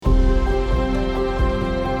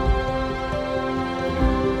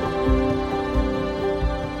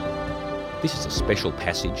This is a special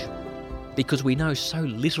passage because we know so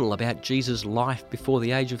little about Jesus' life before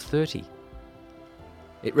the age of 30.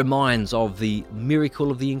 It reminds of the miracle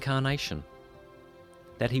of the Incarnation,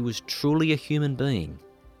 that he was truly a human being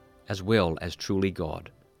as well as truly God.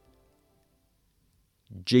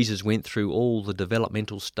 Jesus went through all the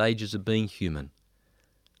developmental stages of being human,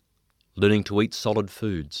 learning to eat solid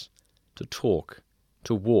foods, to talk,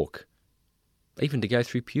 to walk, even to go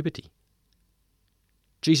through puberty.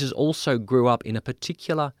 Jesus also grew up in a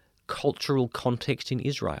particular cultural context in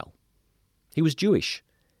Israel. He was Jewish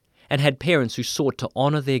and had parents who sought to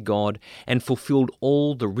honour their God and fulfilled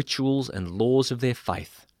all the rituals and laws of their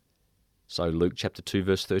faith. So Luke chapter 2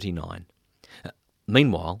 verse 39.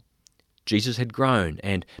 Meanwhile, Jesus had grown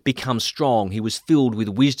and become strong. He was filled with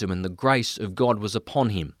wisdom and the grace of God was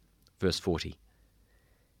upon him. Verse 40.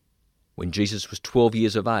 When Jesus was 12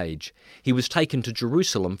 years of age, he was taken to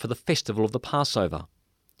Jerusalem for the festival of the Passover.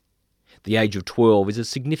 The age of 12 is a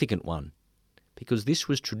significant one, because this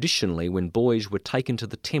was traditionally when boys were taken to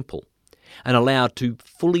the temple and allowed to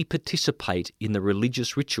fully participate in the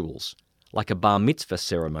religious rituals, like a bar mitzvah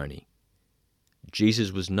ceremony.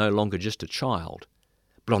 Jesus was no longer just a child,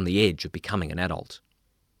 but on the edge of becoming an adult.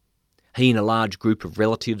 He and a large group of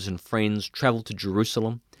relatives and friends travelled to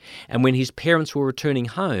Jerusalem, and when his parents were returning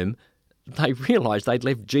home, they realised they'd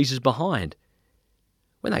left Jesus behind.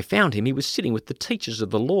 When they found him, he was sitting with the teachers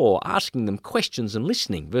of the law, asking them questions and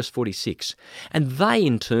listening, verse 46. And they,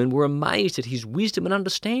 in turn, were amazed at his wisdom and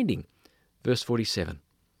understanding, verse 47.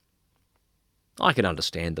 I can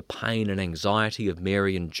understand the pain and anxiety of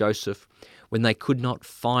Mary and Joseph when they could not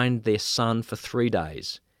find their son for 3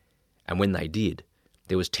 days. And when they did,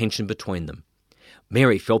 there was tension between them.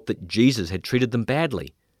 Mary felt that Jesus had treated them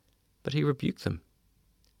badly, but he rebuked them.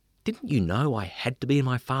 Didn't you know I had to be in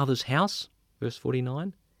my Father's house? Verse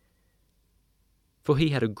 49. For he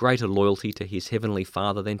had a greater loyalty to his heavenly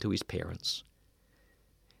Father than to his parents.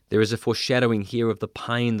 There is a foreshadowing here of the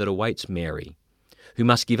pain that awaits Mary, who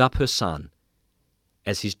must give up her son,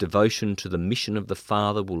 as his devotion to the mission of the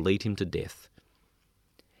Father will lead him to death.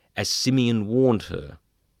 As Simeon warned her,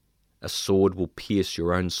 a sword will pierce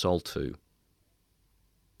your own soul too.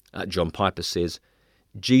 John Piper says,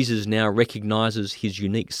 Jesus now recognises his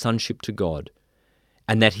unique sonship to God,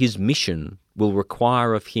 and that his mission will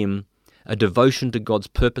require of him a devotion to God's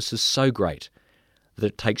purposes so great that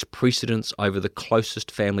it takes precedence over the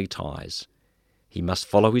closest family ties. He must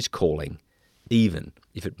follow his calling, even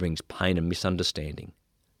if it brings pain and misunderstanding.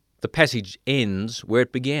 The passage ends where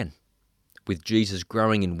it began, with Jesus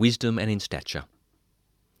growing in wisdom and in stature.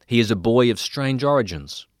 He is a boy of strange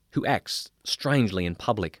origins, who acts strangely in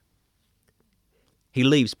public. He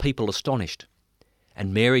leaves people astonished,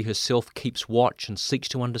 and Mary herself keeps watch and seeks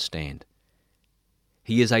to understand.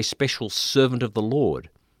 He is a special servant of the Lord,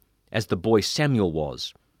 as the boy Samuel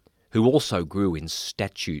was, who also grew in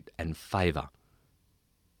stature and favour.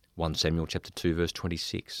 1 Samuel chapter 2 verse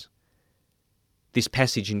 26. This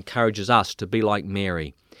passage encourages us to be like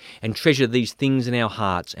Mary and treasure these things in our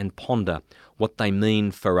hearts and ponder what they mean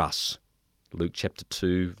for us. Luke chapter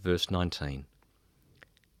 2 verse 19.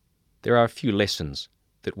 There are a few lessons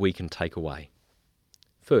that we can take away.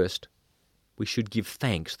 First, we should give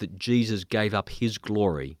thanks that Jesus gave up his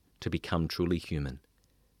glory to become truly human.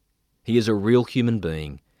 He is a real human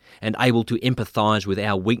being and able to empathise with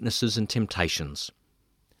our weaknesses and temptations.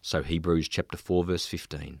 So Hebrews chapter 4 verse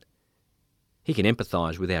 15. He can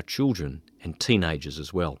empathise with our children and teenagers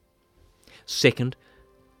as well. Second,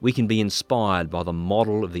 we can be inspired by the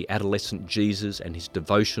model of the adolescent Jesus and his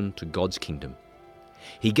devotion to God's kingdom.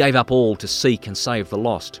 He gave up all to seek and save the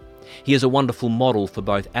lost. He is a wonderful model for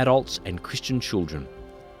both adults and Christian children.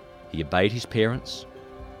 He obeyed his parents.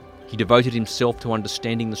 He devoted himself to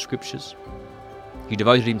understanding the Scriptures. He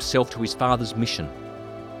devoted himself to his Father's mission.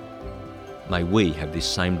 May we have this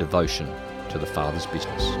same devotion to the Father's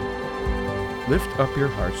business. Lift Up Your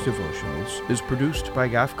Hearts Devotionals is produced by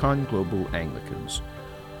GAFCON Global Anglicans.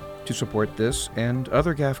 To support this and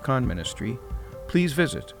other GAFCON ministry, please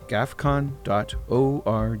visit gafcon.org.